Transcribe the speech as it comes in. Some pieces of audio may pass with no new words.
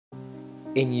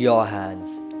In your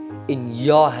hands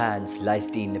lies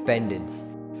the independence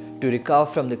to recover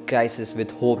from the crisis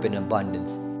with hope and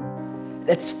abundance.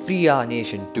 Let's free our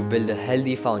nation to build a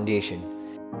healthy foundation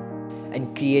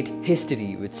and create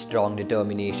history with strong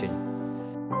determination.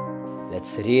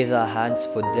 Let's raise our hands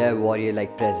for their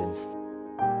warrior-like presence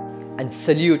and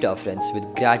salute our friends with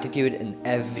gratitude in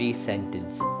every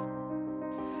sentence.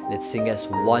 Let's sing as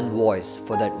one voice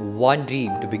for that one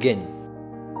dream to begin.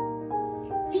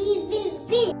 We will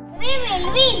win. We will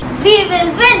win. We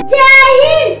will win. Jai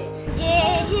Hind.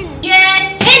 Jai Hind.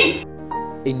 Jai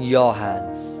Hind. In your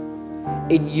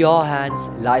hands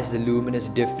lies the luminous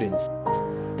difference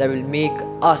that will make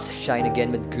us shine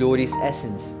again with glorious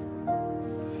essence.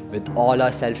 With all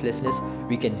our selflessness,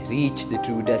 we can reach the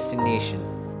true destination.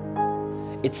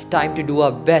 It's time to do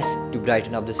our best to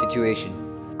brighten up the situation.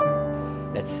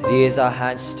 Let's raise our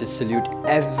hands to salute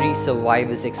every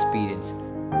survivor's experience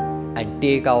and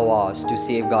take our vows to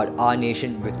safeguard our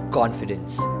nation with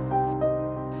confidence.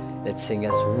 Let's sing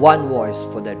as one voice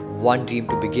for that one dream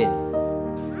to begin.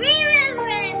 We will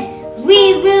win.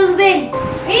 We will win.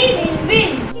 We will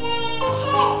win.